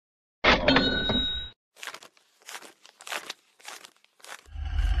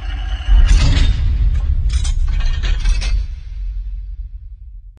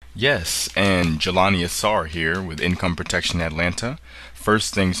Yes, and Jelani Asar here with Income Protection Atlanta.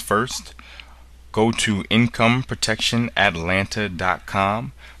 First things first, go to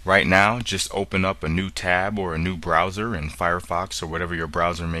incomeprotectionatlanta.com. Right now, just open up a new tab or a new browser in Firefox or whatever your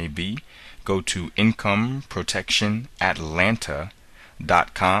browser may be. Go to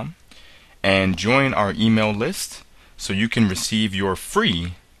incomeprotectionatlanta.com and join our email list so you can receive your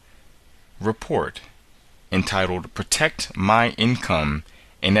free report entitled Protect My Income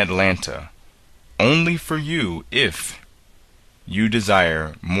in Atlanta, only for you if you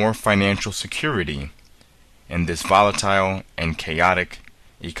desire more financial security in this volatile and chaotic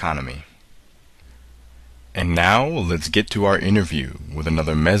economy. And now let's get to our interview with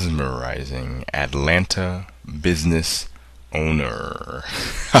another mesmerizing Atlanta business owner.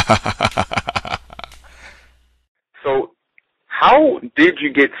 So, how did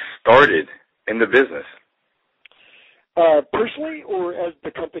you get started in the business? Personally, or as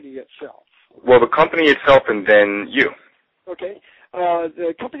the company itself? Well, the company itself and then you. Okay.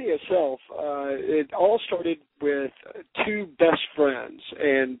 The company itself, it all started with two best friends,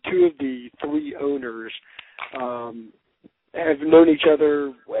 and two of the three owners have known each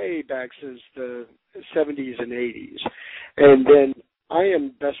other way back since the 70s and 80s. And then I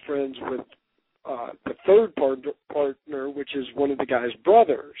am best friends with the third partner, which is one of the guy's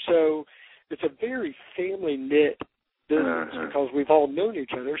brothers. So it's a very family-knit business because we've all known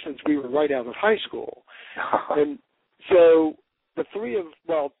each other since we were right out of high school. And so the two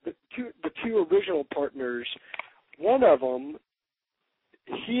original partners, one of them,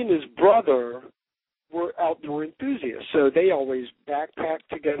 he and his brother were outdoor enthusiasts. So they always backpacked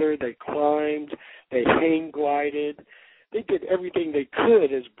together, they climbed, they hang glided. They did everything they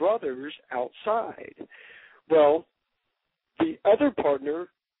could as brothers outside. Well, the other partner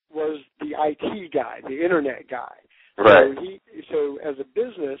was the IT guy, the internet guy. Right. So as a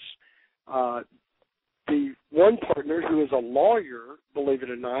business, the one partner, who is a lawyer, believe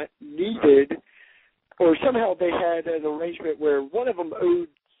it or not, needed, or somehow they had an arrangement where one of them owed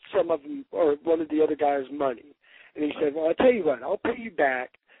some of them, or one of the other guys, money. And he said, well, I'll tell you what, I'll pay you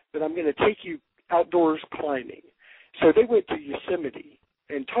back, but I'm going to take you outdoors climbing. So they went to Yosemite,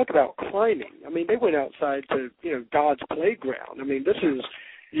 and talk about climbing. I mean, they went outside to, God's playground. I mean, this is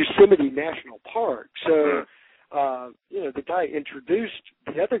Yosemite National Park. So, the guy introduced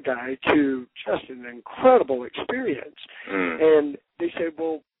the other guy to just an incredible experience. And they said,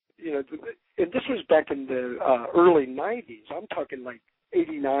 well, and this was back in the early 90s. I'm talking like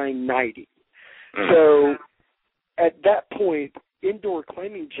 89, 90. So at that point, indoor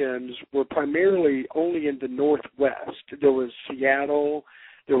climbing gyms were primarily only in the Northwest. There was Seattle,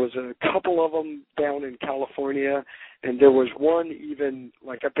 there was a couple of them down in California, and there was one even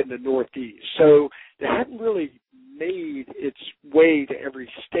like up in the Northeast. So it hadn't really made its way to every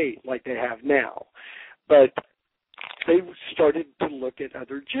state like they have now. But they started to look at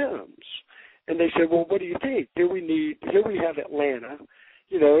other gyms. And they said, well, what do you think? Here we have Atlanta,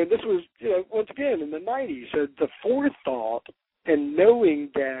 and this was, once again in the 90s. So the forethought and knowing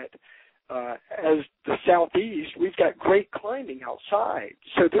that as the Southeast, we've got great climbing outside.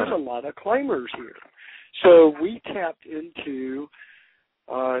 So there's a lot of climbers here. So we tapped into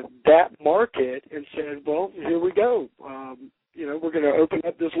that market and said, well, here we go. We're going to open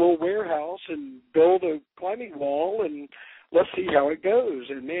up this little warehouse and build a climbing wall, and let's see how it goes.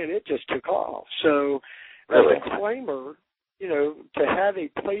 And, man, it just took off. So really? As a climber, to have a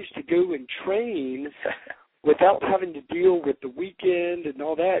place to go and train without having to deal with the weekend and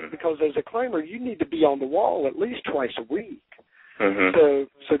all that, because as a climber, you need to be on the wall at least twice a week. So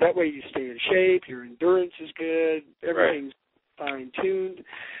that way you stay in shape, your endurance is good, everything's fine-tuned.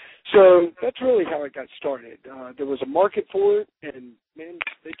 So that's really how it got started. There was a market for it, and, man,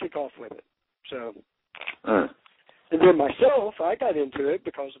 they took off with it. So, and then myself, I got into it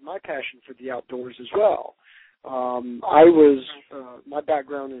because of my passion for the outdoors as well. My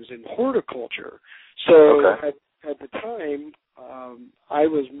background is in horticulture. So at the time, I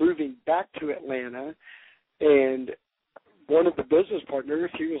was moving back to Atlanta, and one of the business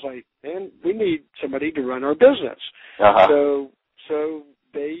partners, he was like, man, we need somebody to run our business. So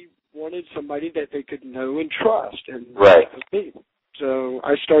they wanted somebody that they could know and trust, and that was me. So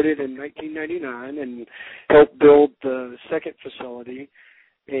I started in 1999 and helped build the second facility,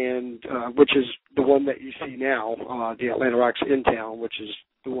 and which is the one that you see now, the Atlanta Rocks in town, which is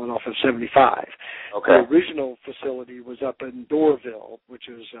the one off of 75. The original facility was up in Doraville, which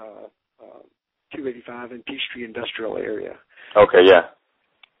is 285 in Peachtree Industrial Area.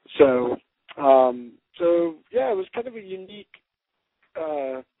 So it was kind of a unique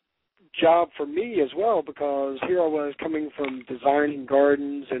job for me as well, because here I was coming from designing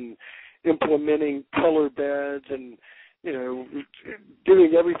gardens and implementing color beds and,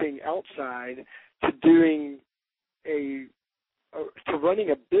 doing everything outside to doing to running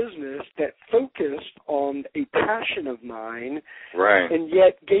a business that focused on a passion of mine, right, and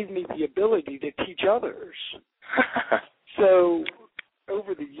yet gave me the ability to teach others. So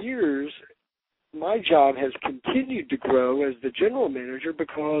over the years, my job has continued to grow as the general manager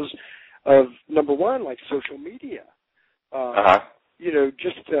because of, number one, like social media,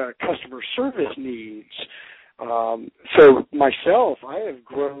 just customer service needs. So myself, I have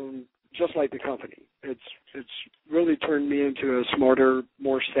grown just like the company. It's really turned me into a smarter,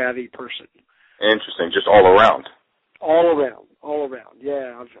 more savvy person. Interesting. Just all around. All around.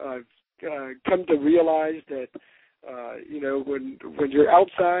 Yeah, I've come to realize that when you're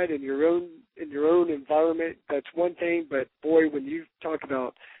outside in your own environment, that's one thing. But boy, when you talk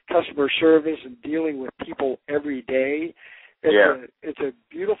about customer service and dealing with people every day, it's a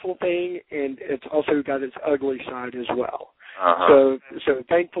beautiful thing, and it's also got its ugly side as well. So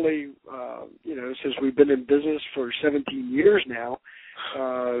thankfully, since we've been in business for 17 years now,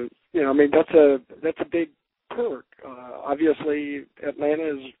 that's a big perk. Obviously, Atlanta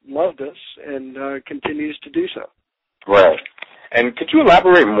has loved us and continues to do so. Right. And could you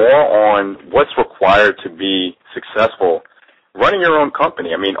elaborate more on what's required to be successful running your own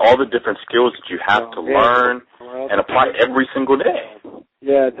company? I mean, all the different skills that you have to learn and apply every single day.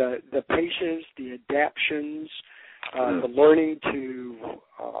 Yeah, the patience, the adaptions, the learning to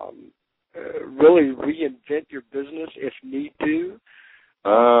really reinvent your business if need to.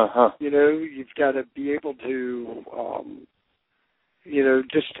 You've got to be able to,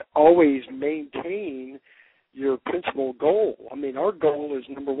 just always maintain your principal goal. I mean, our goal is,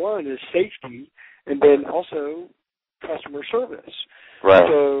 number one, is safety, and then also customer service. Right.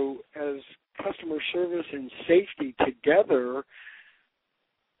 So as customer service and safety together,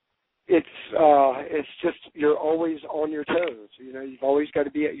 it's just, you're always on your toes. You've always got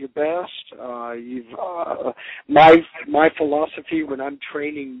to be at your best. My philosophy when I'm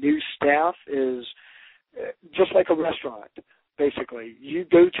training new staff is just like a restaurant. Basically, you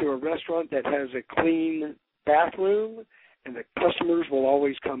go to a restaurant that has a clean bathroom, and the customers will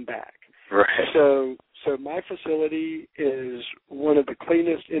always come back. Right. So my facility is one of the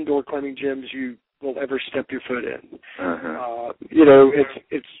cleanest indoor climbing gyms you will ever step your foot in.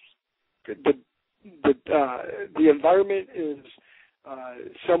 It's the environment is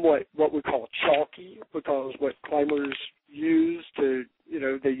somewhat what we call chalky, because what climbers use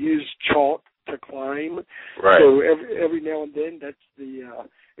they use chalk to climb. Right. So every now and then, that's the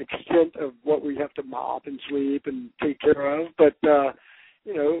extent of what we have to mop and sweep and take care of. But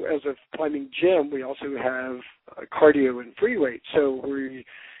as a climbing gym, we also have cardio and free weight, so we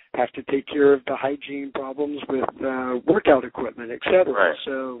have to take care of the hygiene problems with workout equipment, etc. Right.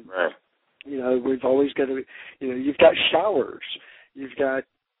 So, right. We've always got to, you've got showers, you've got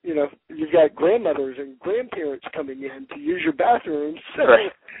grandmothers and grandparents coming in to use your bathrooms, so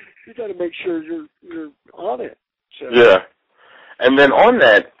you got to make sure you're on it. So. Yeah. And then on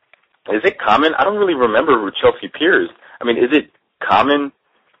that, is it common? I don't really remember with Chelsea Piers. I mean, is it common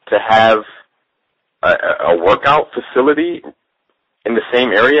to have a workout facility in the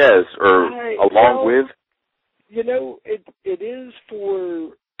same area as, or along with? It is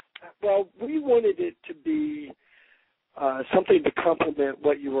for. Well, we wanted it to be something to complement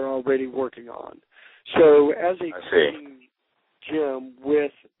what you were already working on. So as a climbing gym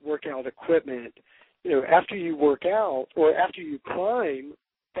with workout equipment, after you work out or after you climb,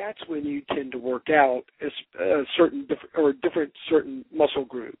 that's when you tend to work out certain muscle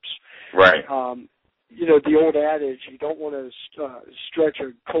groups. Right. The old adage, you don't want to stretch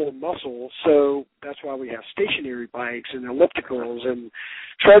a cold muscle, so that's why we have stationary bikes and ellipticals and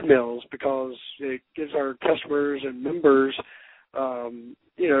treadmills, because it gives our customers and members,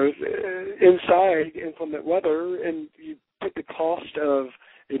 inside inclement weather, and you put the cost of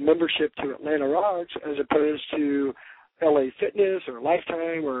a membership to Atlanta Rocks as opposed to LA Fitness or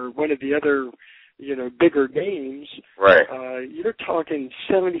Lifetime or one of the other bigger names, right? You're talking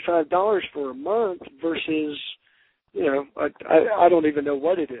 $75 for a month versus, I don't even know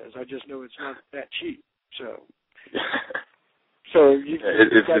what it is. I just know it's not that cheap. So,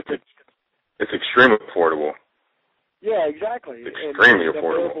 it's extremely affordable. Yeah, exactly. It's extremely and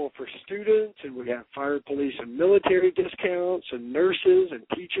affordable. Available for students, and we have fire, police, and military discounts, and nurses and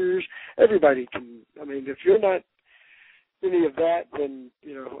teachers. Everybody can. I mean, if you're not any of that, then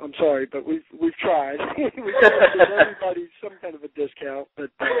I'm sorry, but we've tried. We've tried to give everybody some kind of a discount,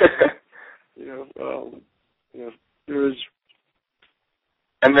 but there is.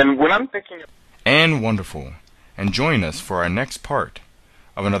 And then when I'm thinking... And wonderful. And join us for our next part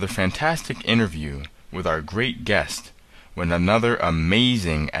of another fantastic interview with our great guest, with another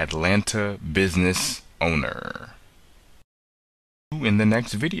amazing Atlanta business owner. In the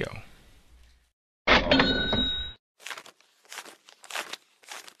next video.